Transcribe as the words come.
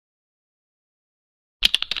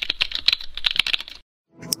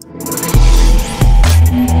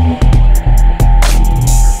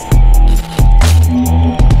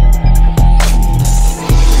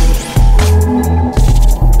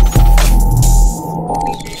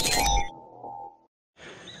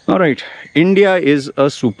All right, India is a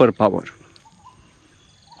superpower.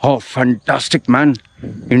 Oh, fantastic, man.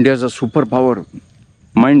 India is a superpower.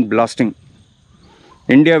 Mind blasting.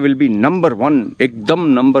 India will be number one, ekdam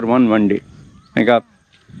number one day.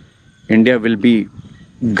 India will be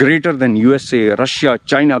greater than USA, Russia,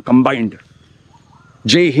 China combined.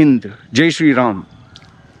 Jai Hind, Jai Shri Ram.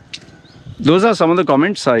 Those are some of the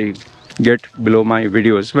comments I get below my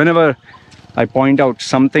videos. Whenever I point out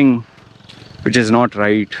something which is not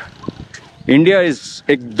right. India is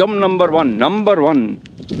ekdam number one.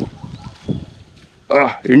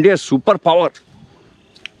 India is superpower.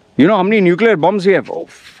 You know how many nuclear bombs we have? Oh,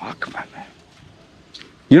 fuck, man.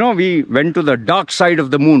 You know, we went to the dark side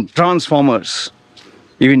of the moon, Transformers.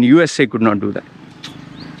 Even USA could not do that.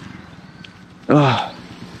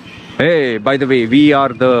 Hey, by the way, we are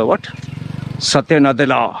the what? Satya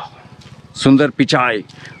Nadella, Sundar Pichai.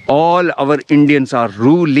 All our Indians are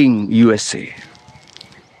ruling USA.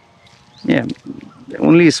 Yeah,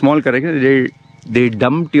 only a small correction. They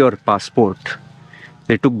dumped your passport.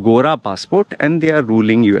 They took Gora passport and they are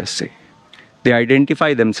ruling USA. They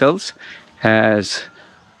identify themselves as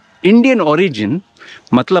Indian origin.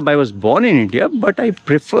 Matlab, I was born in India, but I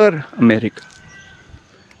prefer America.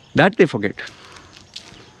 That they forget.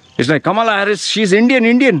 It's like Kamala Harris, she's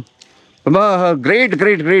Indian. Her great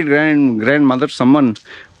grandmother, someone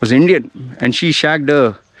was Indian, and she shagged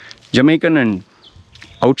a Jamaican and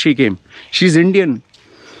out she came. She's Indian.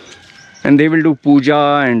 And they will do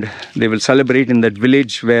puja and they will celebrate in that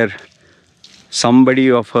village where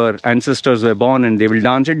somebody of her ancestors were born, and they will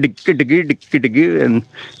dance it, diggy, and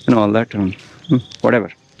you know, all that.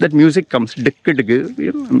 Whatever. That music comes, diggy,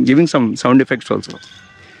 you know, I'm giving some sound effects also.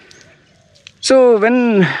 So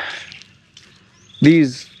when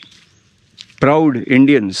these proud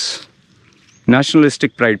Indians,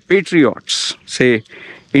 nationalistic pride, patriots say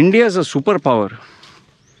India is a superpower,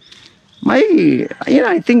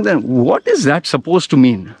 I think that what is that supposed to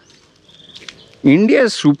mean? India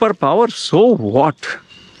is superpower, so what?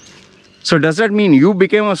 So does that mean you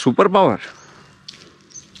became a superpower?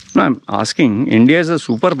 No, I'm asking, India is a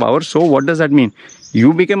superpower, so what does that mean?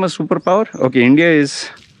 You became a superpower? Okay, India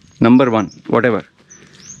is number one, whatever.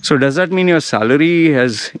 So does that mean your salary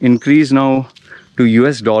has increased now to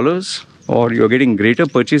US dollars, or you're getting greater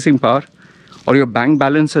purchasing power, or your bank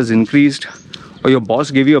balance has increased, or your boss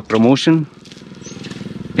gave you a promotion?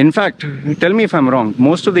 In fact, tell me if I'm wrong,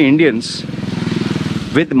 most of the Indians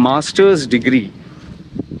with master's degree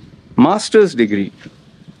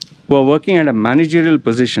who are working at a managerial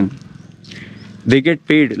position, they get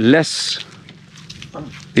paid less.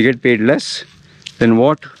 They get paid less than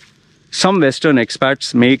what some Western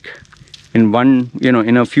expats make in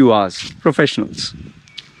in a few hours, professionals.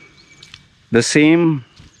 The same,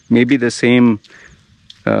 maybe the same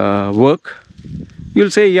work.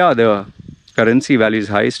 You'll say, yeah, the currency value is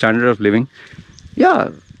high, standard of living. Yeah,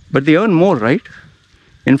 but they earn more, right?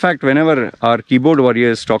 In fact, whenever our keyboard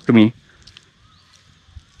warriors talk to me,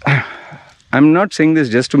 I'm not saying this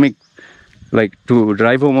just to make, to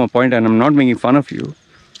drive home a point, and I'm not making fun of you.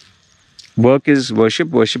 Work is worship,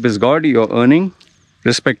 worship is God, you're earning,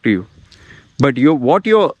 respect to you. But what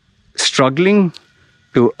you're struggling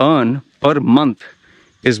to earn per month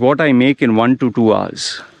is what I make in 1 to 2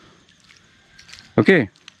 hours. Okay,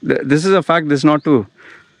 this is a fact. This is not to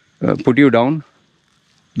put you down.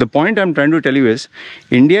 The point I'm trying to tell you is,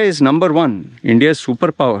 India is number one. India is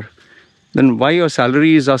superpower. Then why your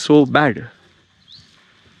salaries are so bad?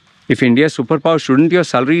 If India is superpower, shouldn't your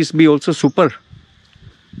salaries be also super?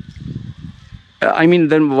 I mean,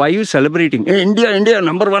 then why are you celebrating? Hey, India,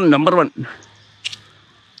 number one.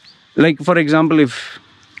 Like, for example, if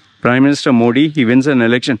Prime Minister Modi, he wins an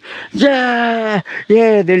election, yeah,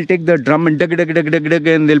 they'll take the drum and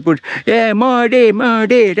and they'll put, yeah, Modi,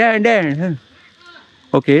 dan.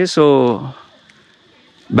 Okay, so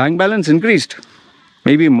bank balance increased.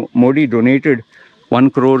 Maybe Modi donated 1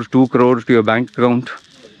 crore, 2 crore to your bank account.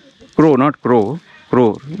 Crore,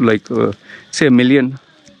 say $1 million.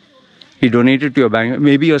 He donated to your bank.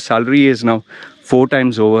 Maybe your salary is now 4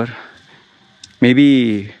 times over.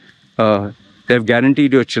 Maybe they've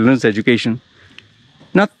guaranteed your children's education.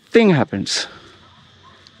 Nothing happens.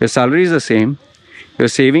 Your salary is the same. Your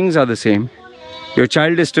savings are the same. Your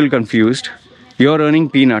child is still confused. You're earning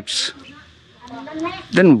peanuts.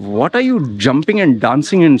 Then what are you jumping and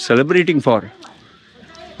dancing and celebrating for?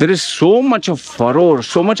 There is so much of furore,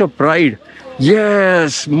 so much of pride.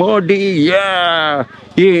 Yes, Modi, yeah.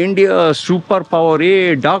 Hey, India, superpower.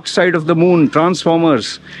 Hey, dark side of the moon,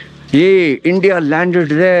 Transformers. Hey, India landed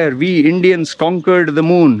there. We Indians conquered the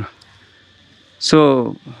moon.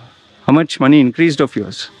 So, how much money increased of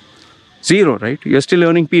yours? Zero, right? You're still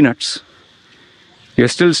earning peanuts. You're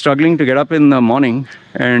still struggling to get up in the morning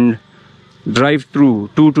and drive through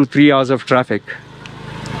 2 to 3 hours of traffic.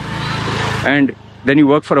 And then you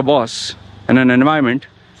work for a boss in an environment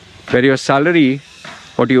where your salary,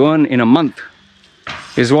 what you earn in a month,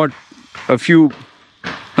 is what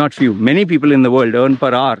many people in the world earn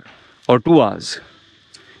per hour or 2 hours.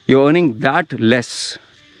 You're earning that less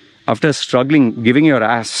after struggling, giving your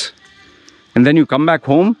ass. And then you come back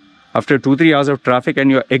home after 2-3 hours of traffic and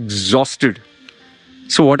you're exhausted.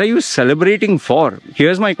 So what are you celebrating for?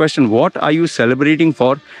 Here's my question. What are you celebrating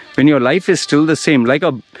for when your life is still the same? Like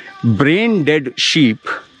a brain dead sheep,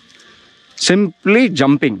 simply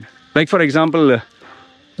jumping. Like for example,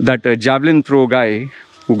 that javelin throw guy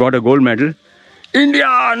who got a gold medal. India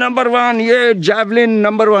 #1, yeah, javelin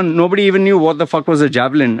 #1. Nobody even knew what the fuck was a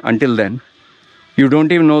javelin until then. You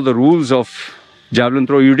don't even know the rules of javelin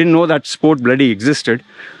throw. You didn't know that sport bloody existed.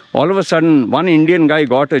 All of a sudden, one Indian guy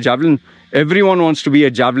got a javelin. Everyone wants to be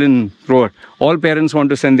a javelin thrower. All parents want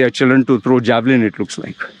to send their children to throw javelin, it looks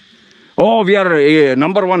like. Oh, we are a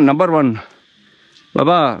number one.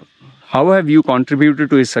 Baba, how have you contributed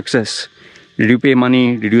to his success? Did you pay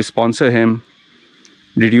money? Did you sponsor him?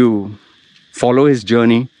 Did you follow his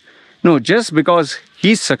journey? No, just because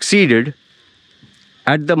he succeeded,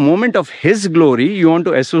 at the moment of his glory, you want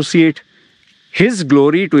to associate his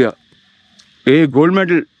glory to a gold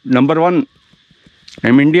medal #1.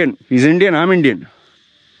 I'm Indian, he's Indian, I'm Indian.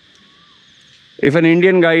 If an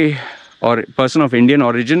Indian guy or person of Indian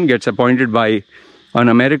origin gets appointed by an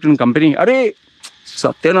American company, Arey,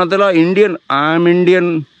 Satya Nadella, Indian, I'm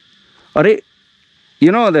Indian. Arey,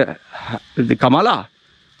 you know the Kamala.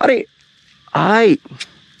 Arey,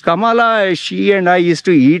 Kamala, she and I used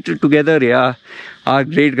to eat together, yeah. Our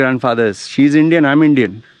great grandfathers. She's Indian, I'm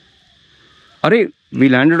Indian. Arey, we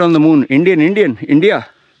landed on the moon. India.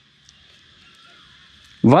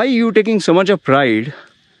 Why are you taking so much of pride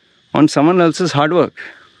on someone else's hard work?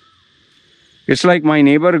 It's like my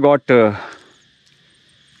neighbor got,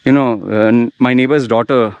 my neighbor's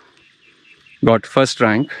daughter got first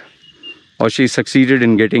rank, or she succeeded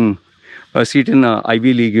in getting a seat in an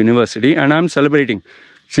Ivy League university, and I'm celebrating.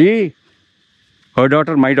 See, her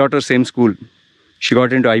daughter, my daughter, same school. She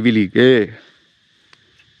got into Ivy League. Hey,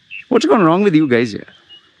 what's gone wrong with you guys here?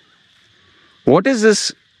 What is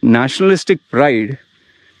this nationalistic pride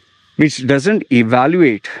which doesn't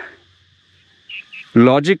evaluate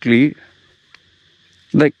logically,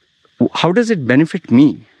 like, how does it benefit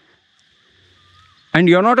me? And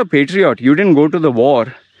you're not a patriot. You didn't go to the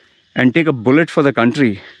war and take a bullet for the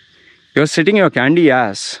country. You're sitting your candy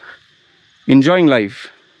ass, enjoying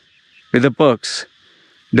life with the perks.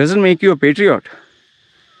 Doesn't make you a patriot.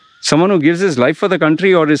 Someone who gives his life for the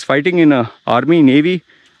country or is fighting in a army, navy,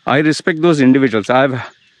 I respect those individuals. I've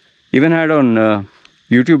even had on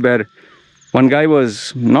YouTube where one guy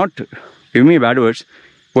was not giving me bad words.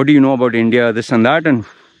 What do you know about India, this and that? And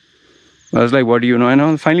I was like, what do you know?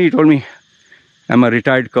 And finally he told me, I'm a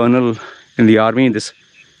retired colonel in the army. This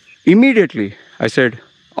immediately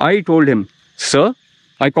I told him, sir.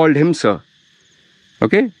 I called him sir.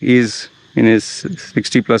 Okay, he's in his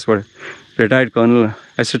 60 plus whatever, retired colonel.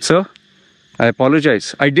 I said, sir, I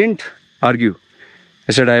apologize. I didn't argue.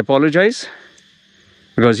 I said, I apologize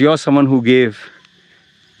because you're someone who gave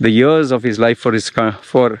the years of his life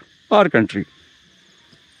for our country.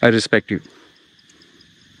 I respect you.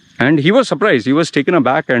 And he was surprised. He was taken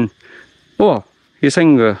aback and, oh, he's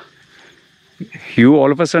saying, you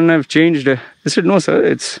all of a sudden have changed. I said, no, sir,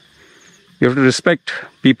 you have to respect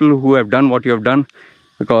people who have done what you have done,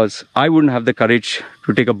 because I wouldn't have the courage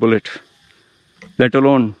to take a bullet, let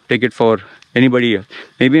alone take it for anybody else.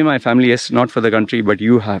 Maybe my family, yes, not for the country, but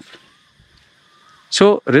you have.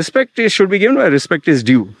 So respect should be given where respect is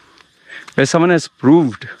due. Where someone has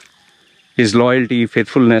proved his loyalty,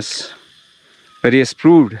 faithfulness, where he has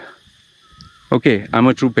proved, okay, I'm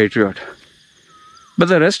a true patriot. But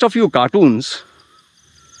the rest of you cartoons,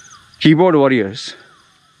 keyboard warriors,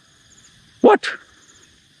 what?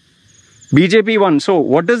 BJP won. So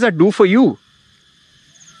what does that do for you?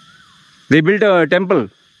 They built a temple.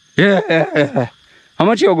 Yeah. How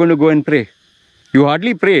much you're going to go and pray? You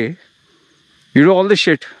hardly pray. You do all this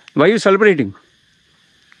shit. Why are you celebrating?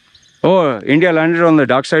 Oh, India landed on the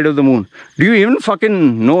dark side of the moon. Do you even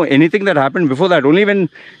fucking know anything that happened before that? Only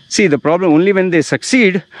when they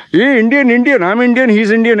succeed, hey, Indian, I'm Indian, he's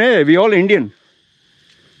Indian, hey, we all Indian.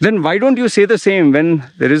 Then why don't you say the same when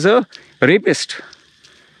there is a rapist,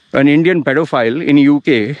 an Indian pedophile in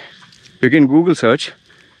UK? You can Google search.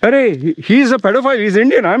 Hey, he's a pedophile, he's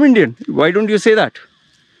Indian, I'm Indian. Why don't you say that?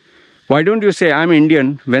 Why don't you say I'm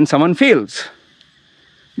Indian when someone fails?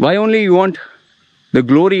 Why only you want the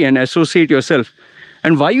glory and associate yourself?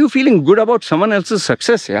 And why are you feeling good about someone else's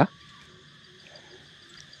success, yeah?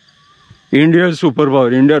 India is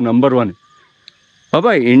superpower, India number one.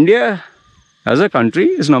 Baba, India as a country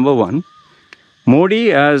is number one.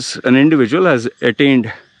 Modi as an individual has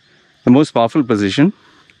attained the most powerful position.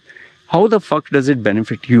 How the fuck does it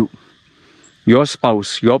benefit you, your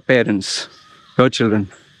spouse, your parents, your children?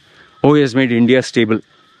 Oh, he has made India stable.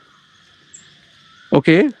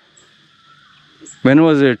 Okay. When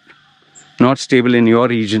was it not stable in your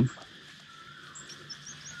region?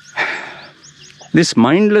 This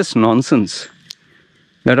mindless nonsense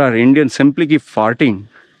that our Indians simply keep farting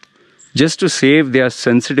just to save their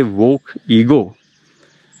sensitive, woke ego,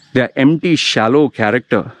 their empty, shallow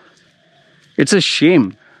character. It's a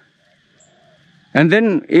shame. And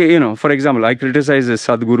then, you know, for example, I criticize this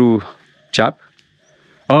Sadhguru chap.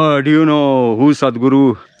 Oh, do you know who's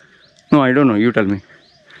Sadhguru? No, I don't know. You tell me.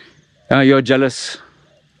 You're jealous.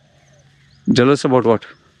 Jealous about what?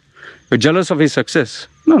 You're jealous of his success.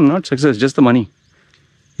 No, not success, just the money.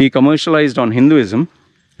 He commercialized on Hinduism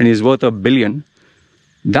and he's worth $1 billion.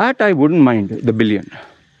 That I wouldn't mind, the billion.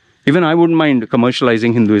 Even I wouldn't mind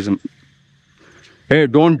commercializing Hinduism. Hey,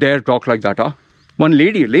 don't dare talk like that, huh? One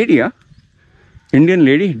lady, huh? Indian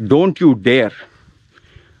lady, don't you dare.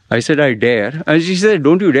 I said, I dare. And she said,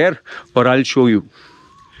 don't you dare or I'll show you.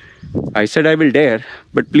 I said, I will dare,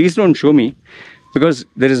 but please don't show me because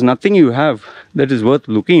there is nothing you have that is worth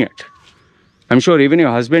looking at. I'm sure even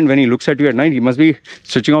your husband, when he looks at you at night, he must be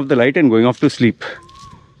switching off the light and going off to sleep.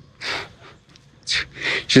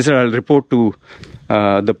 She said, I'll report to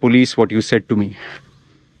the police what you said to me.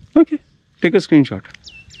 Okay, take a screenshot.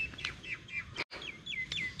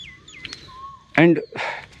 And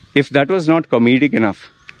if that was not comedic enough,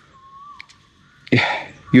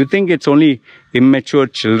 you think it's only immature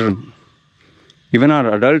children. Even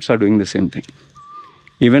our adults are doing the same thing.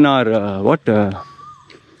 Even our,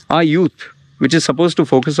 our youth, which is supposed to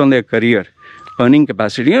focus on their career, earning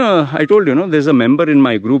capacity. You know, I told you, there's a member in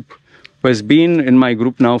my group who has been in my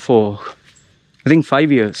group now for, I think,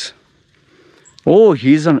 5 years. Oh,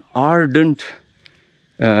 he's an ardent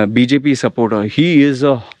BJP supporter. He is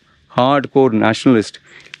a hardcore nationalist.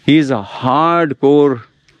 He is a hardcore,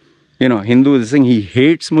 Hindu. This thing, he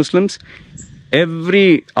hates Muslims.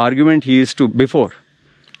 Every argument he used to, before,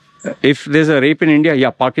 if there's a rape in India,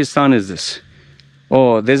 yeah, Pakistan is this.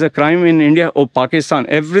 Oh, there's a crime in India, oh, Pakistan.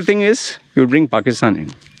 Everything is, you bring Pakistan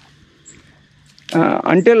in.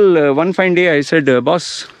 Until one fine day I said,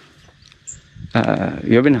 boss,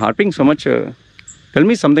 you have been harping so much. Tell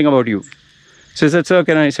me something about you. So he said, sir,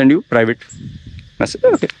 can I send you private message?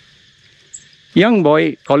 Okay. Young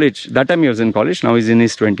boy, college. That time he was in college. Now he's in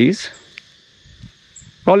his 20s.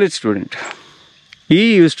 College student.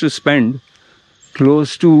 He used to spend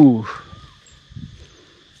close to,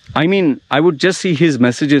 I would just see his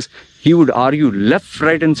messages. He would argue left,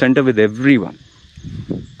 right and center with everyone.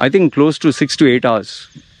 I think close to 6 to 8 hours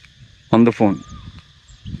on the phone.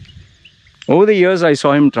 Over the years, I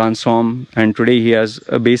saw him transform, and today he has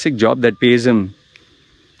a basic job that pays him.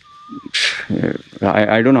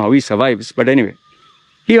 I don't know how he survives, but anyway,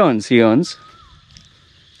 he earns.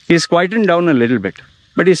 He's quietened down a little bit,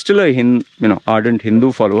 but he's still a ardent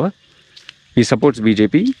Hindu follower. He supports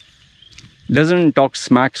BJP. Doesn't talk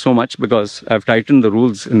smack so much because I've tightened the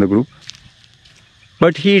rules in the group.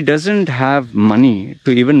 But he doesn't have money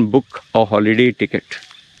to even book a holiday ticket.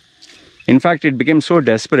 In fact, it became so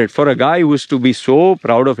desperate for a guy who used to be so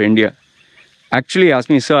proud of India. Actually asked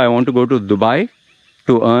me, sir, I want to go to Dubai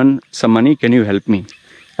to earn some money. Can you help me?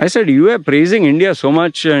 I said, you are praising India so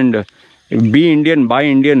much and be Indian, buy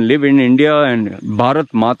Indian, live in India and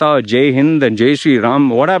Bharat Mata, Jai Hind and Jai Shri Ram.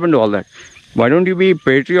 What happened to all that? Why don't you be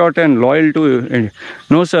patriot and loyal to India?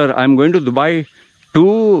 No, sir, I'm going to Dubai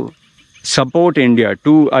to support India.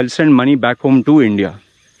 I'll send money back home to India.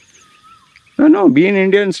 No, be in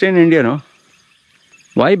India and stay in India, no?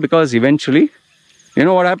 Why? Because eventually, you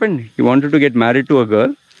know what happened? He wanted to get married to a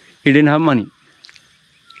girl. He didn't have money.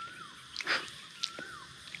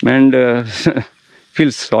 And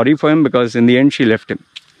feels sorry for him because in the end she left him.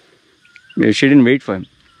 She didn't wait for him.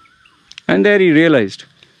 And there he realized,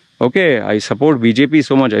 okay, I support BJP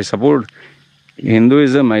so much. I support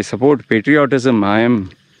Hinduism. I support patriotism. I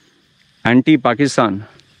am anti-Pakistan.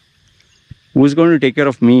 Who's going to take care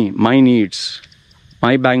of me, my needs,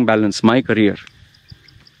 my bank balance, my career?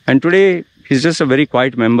 And today, he's just a very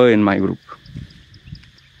quiet member in my group.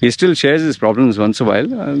 He still shares his problems once in a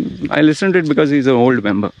while. I listen to it because he's an old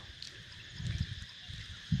member.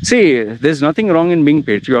 See, there's nothing wrong in being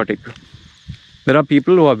patriotic. There are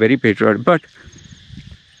people who are very patriotic, but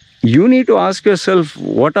You need to ask yourself,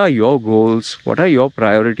 what are your goals? What are your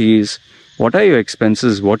priorities? What are your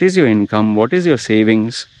expenses? What is your income? What is your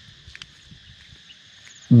savings?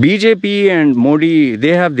 BJP and Modi, they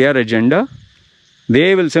have their agenda.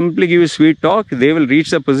 They will simply give you sweet talk. They will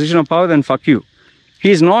reach the position of power, then fuck you.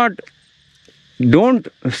 He's not,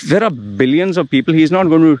 there are billions of people. He's not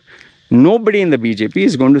going to, nobody in the BJP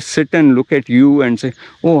is going to sit and look at you and say,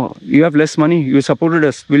 oh, you have less money. You supported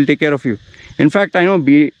us. We'll take care of you. In fact, I know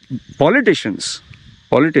politicians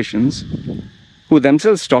who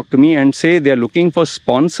themselves talk to me and say they're looking for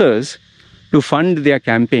sponsors to fund their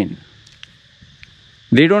campaign.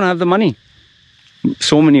 They don't have the money.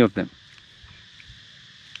 So many of them.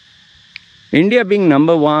 India being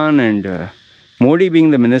number one and Modi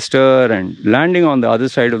being the minister and landing on the other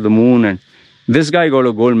side of the moon, and this guy got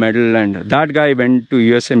a gold medal and that guy went to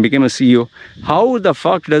US and became a CEO. How the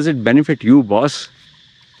fuck does it benefit you, boss?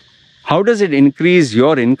 How does it increase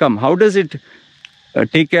your income? How does it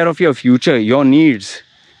take care of your future, your needs,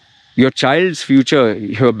 your child's future,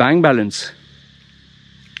 your bank balance?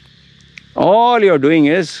 All you're doing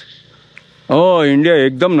is, oh, India,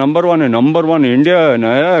 ekdam number one, India,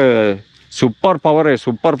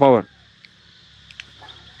 superpower.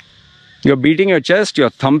 You're beating your chest, you're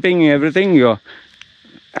thumping everything,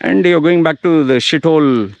 and you're going back to the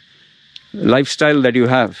shithole lifestyle that you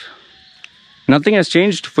have. Nothing has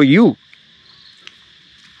changed for you.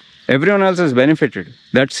 Everyone else has benefited.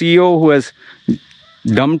 That CEO who has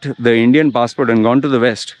dumped the Indian passport and gone to the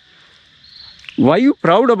West, why are you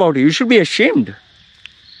proud about it? You should be ashamed.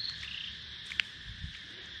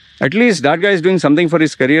 At least that guy is doing something for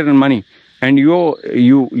his career and money. And you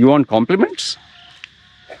want compliments?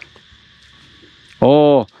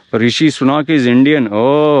 Oh, Rishi Sunak is Indian.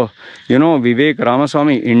 Oh, you know, Vivek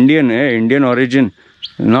Ramaswamy, Indian, Indian origin.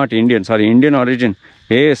 Not Indian, sorry, Indian origin.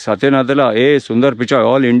 Hey, Satya Nadella, hey, Sundar Pichai,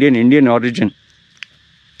 all Indian origin.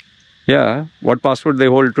 Yeah, what passport they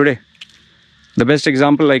hold today? The best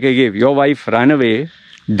example like I gave, your wife ran away,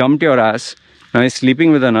 dumped your ass, now is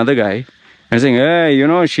sleeping with another guy and saying, hey, you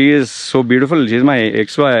know, she is so beautiful, she's my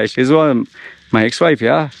ex-wife, my ex-wife,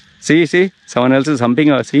 yeah. See, someone else is humping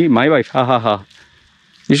her, see, my wife, ha ha ha.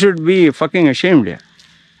 You should be fucking ashamed, yeah.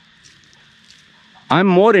 I'm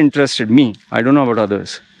more interested, I don't know about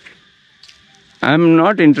others. I'm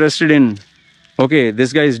not interested in, okay,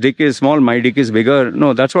 this guy's dick is small, my dick is bigger.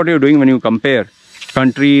 No, that's what you're doing when you compare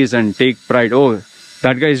countries and take pride. Oh,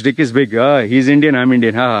 that guy's dick is big. He's Indian, I'm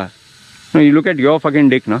Indian. No, you look at your fucking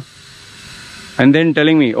dick, no? And then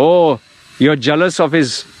telling me, oh, you're jealous of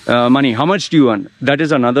his money. How much do you earn? That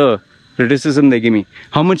is another criticism they give me.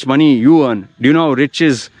 How much money you earn? Do you know how rich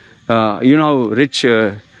is, you know how rich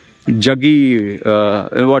Jaggi,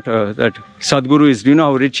 that Sadhguru is? Do you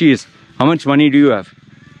know how rich he is? How much money do you have?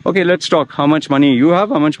 Okay, let's talk. How much money you have?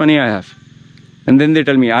 How much money I have? And then they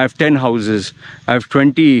tell me, I have 10 houses, I have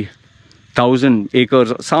 20,000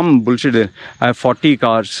 acres, some bullshit there. I have 40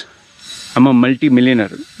 cars. I'm a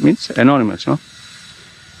multi-millionaire. Means anonymous, no?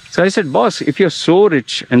 So I said, boss, if you're so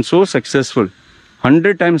rich and so successful,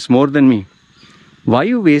 100 times more than me, why are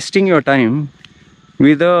you wasting your time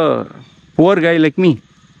with a poor guy like me?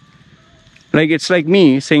 Like, it's like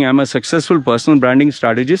me saying I'm a successful personal branding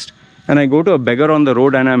strategist and I go to a beggar on the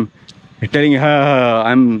road and I'm telling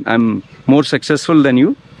him, I'm more successful than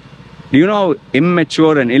you. Do you know how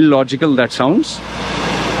immature and illogical that sounds?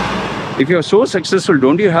 If you're so successful,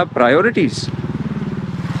 don't you have priorities?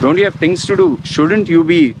 Don't you have things to do? Shouldn't you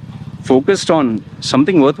be focused on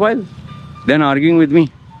something worthwhile? Then arguing with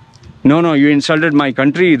me. No, you insulted my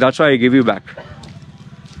country, that's why I give you back.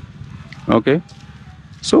 Okay?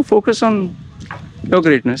 So focus on your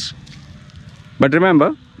greatness. But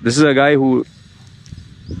remember, this is a guy who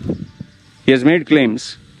he has made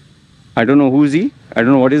claims. I don't know who's he. I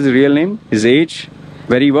don't know what is his real name, his age,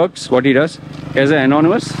 where he works, what he does. He has an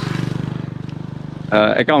anonymous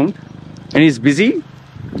account and he's busy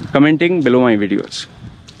commenting below my videos.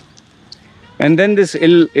 And then this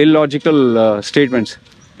illogical statements.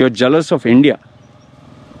 You're jealous of India.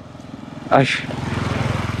 I'm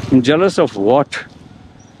jealous of what?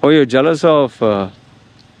 Oh, you're jealous of...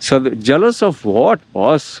 jealous of what,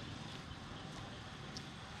 boss?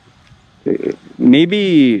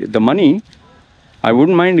 Maybe the money. I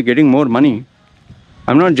wouldn't mind getting more money.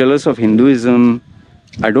 I'm not jealous of Hinduism.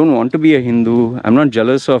 I don't want to be a Hindu. I'm not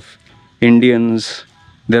jealous of Indians.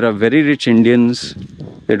 There are very rich Indians.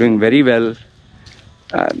 They're doing very well.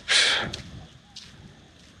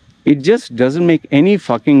 It just doesn't make any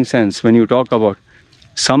fucking sense when you talk about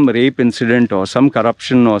some rape incident or some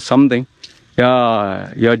corruption or something.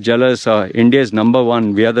 Yeah, you're jealous. India is number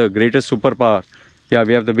one. We are the greatest superpower. Yeah,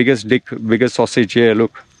 we have the biggest dick, biggest sausage here.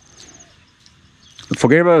 Look.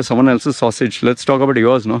 Forget about someone else's sausage. Let's talk about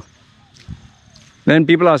yours, no? Then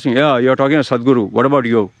people ask me, yeah, you're talking to Sadhguru. What about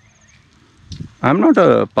you? I'm not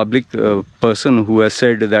a public person who has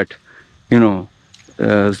said that, you know,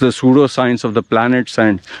 the pseudoscience of the planets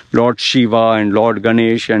and Lord Shiva and Lord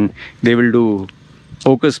Ganesh, and they will do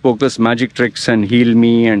hocus pocus magic tricks and heal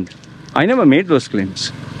me. And I never made those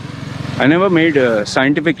claims. I never made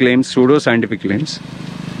scientific claims, pseudo-scientific claims.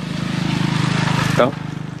 So,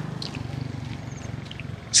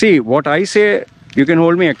 see, what I say, you can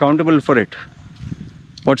hold me accountable for it.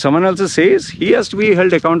 What someone else says, he has to be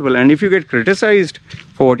held accountable. And if you get criticized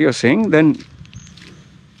for what you're saying, then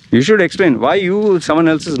you should explain why you someone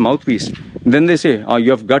else's mouthpiece. Then they say, oh,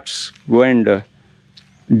 you have guts, go and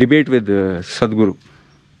debate with Sadhguru.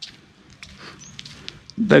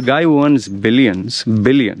 The guy who earns billions,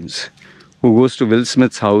 who goes to Will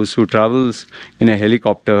Smith's house, who travels in a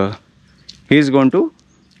helicopter, he is going to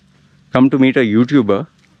come to meet a YouTuber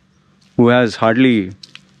who has hardly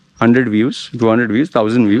 100 views, 200 views,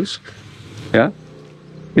 1000 views. Yeah,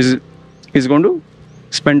 is going to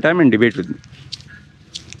spend time and debate with me.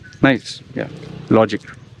 Nice, yeah, logic.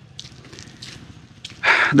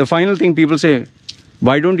 The final thing people say,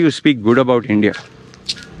 why don't you speak good about India?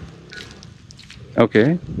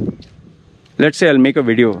 Okay, let's say I'll make a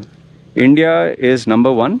video. India is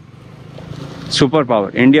 #1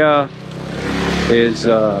 superpower. India is,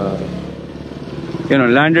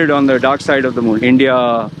 landed on the dark side of the moon.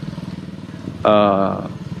 India,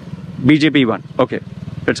 BJP won. Okay,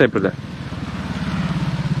 let's say put that.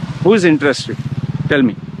 Who's interested? Tell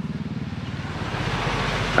me.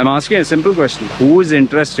 I'm asking a simple question. Who is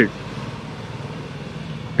interested?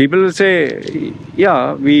 People will say,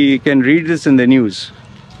 yeah, we can read this in the news.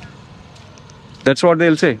 That's what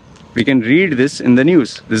they'll say. We can read this in the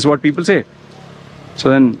news. This is what people say. So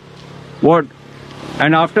then, what?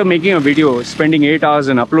 And after making a video, spending 8 hours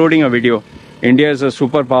and uploading a video, India is a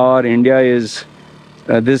superpower, India is,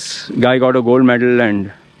 this guy got a gold medal,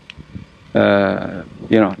 and,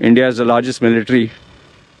 India is the largest military.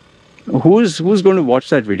 Who's going to watch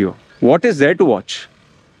that video? What is there to watch?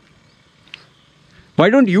 Why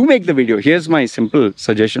don't you make the video? Here's my simple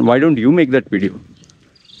suggestion. Why don't you make that video?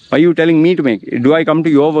 Why are you telling me to make it? Do I come to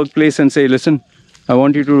your workplace and say, listen, I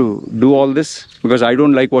want you to do all this because I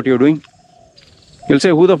don't like what you're doing? You'll say,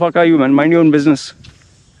 who the fuck are you, man? Mind your own business.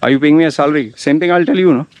 Are you paying me a salary? Same thing I'll tell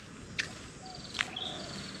you, no?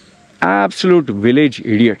 Absolute village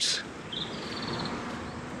idiots.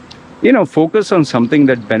 Focus on something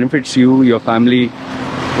that benefits you, your family,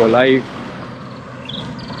 your life.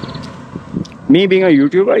 Me being a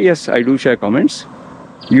YouTuber, yes, I do share comments.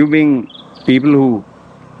 You being people who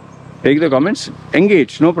take the comments,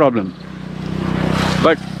 engage, no problem.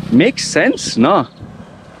 But makes sense, no?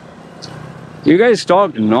 You guys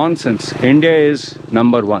talk nonsense. India is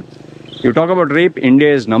 #1. You talk about rape,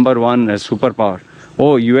 India is #1 as superpower.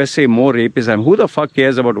 Oh, USA, more rapism. Who the fuck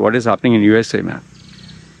cares about what is happening in USA, man?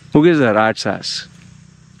 Who gives a rat's ass?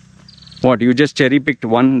 What, you just cherry-picked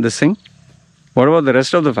this thing? What about the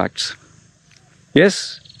rest of the facts?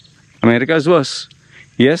 Yes, America is worse.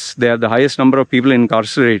 Yes, they have the highest number of people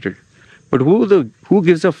incarcerated. But who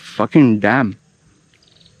gives a fucking damn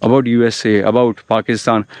about USA, about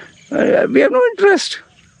Pakistan? We have no interest.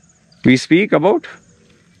 We speak about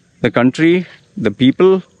the country, the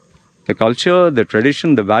people, the culture, the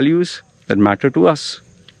tradition, the values that matter to us.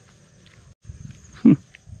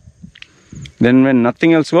 Then when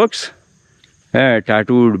nothing else works,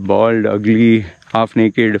 tattooed, bald, ugly,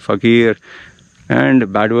 half-naked, fakir,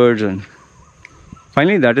 and bad words. And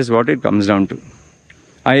finally, that is what it comes down to.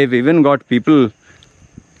 I have even got people,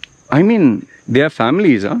 they have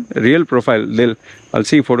families, real profile. I'll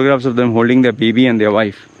see photographs of them holding their baby and their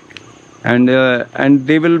wife. And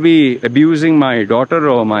they will be abusing my daughter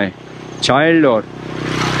or my child, or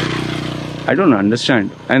I don't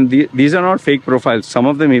understand. And these are not fake profiles. Some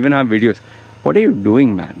of them even have videos. What are you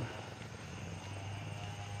doing, man?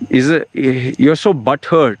 You're so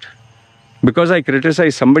butthurt because I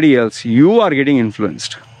criticize somebody else. You are getting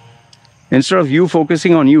influenced instead of you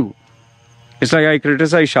focusing on you. It's like I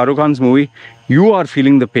criticize Shah Rukh Khan's movie. You are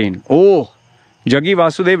feeling the pain. Oh, Jaggi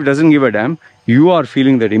Vasudev doesn't give a damn. You are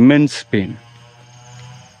feeling that immense pain.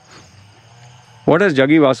 What has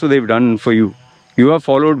Jaggi Vasudev done for you? You have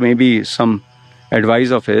followed maybe some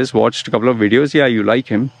advice of his, watched a couple of videos. Yeah, you like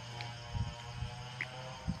him.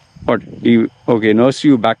 What? Okay, nurse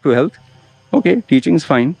you back to health. Okay, teaching's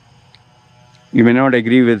fine. You may not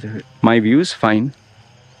agree with my views, fine.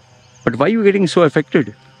 But why are you getting so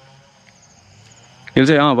affected? You'll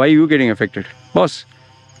say, why are you getting affected? Boss,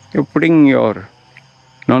 you're putting your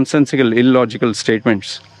nonsensical, illogical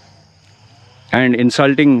statements and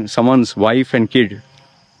insulting someone's wife and kid,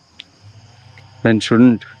 then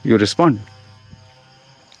shouldn't you respond?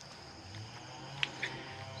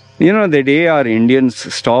 You know, the day our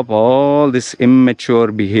Indians stop all this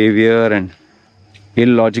immature behavior and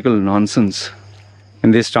illogical nonsense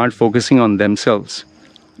and they start focusing on themselves,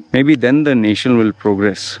 maybe then the nation will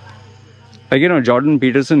progress. Like, you know, Jordan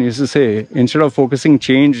Peterson used to say, instead of focusing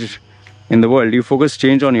change in the world, you focus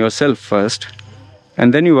change on yourself first,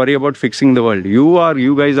 and then you worry about fixing the world.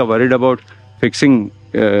 You guys are worried about fixing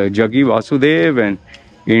Jaggi Vasudev and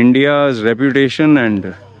India's reputation,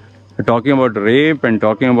 and talking about rape and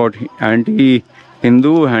talking about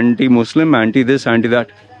anti-Hindu, anti-Muslim, anti-this, anti-that.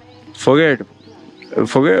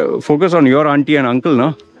 Focus on your auntie and uncle,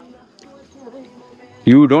 no?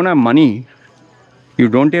 You don't have money. You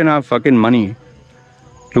don't even have fucking money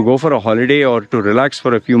to go for a holiday or to relax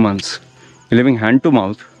for a few months. You're living hand to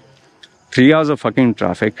mouth. 3 hours of fucking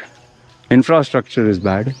traffic. Infrastructure is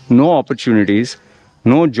bad. No opportunities.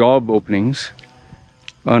 No job openings.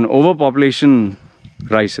 An overpopulation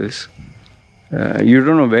crisis. You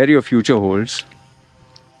don't know where your future holds.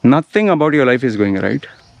 Nothing about your life is going right.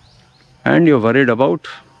 And you're worried about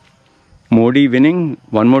Modi winning,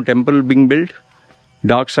 one more temple being built,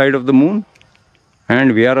 dark side of the moon,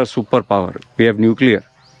 and we are a superpower. We have nuclear.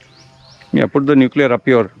 Yeah, put the nuclear up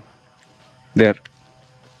there.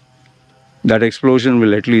 That explosion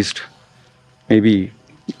will at least maybe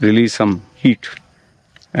release some heat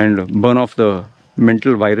and burn off the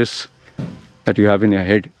mental virus that you have in your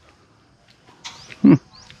head.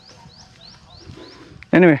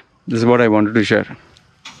 Anyway, this is what I wanted to share.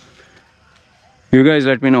 You guys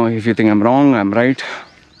let me know if you think I'm wrong, I'm right.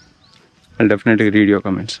 I'll definitely read your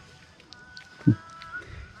comments. You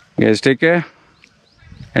guys take care.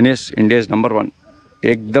 And yes, India is number one.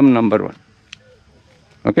 Ekdam number one.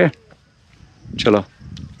 Okay? Chalo.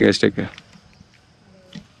 You guys take care.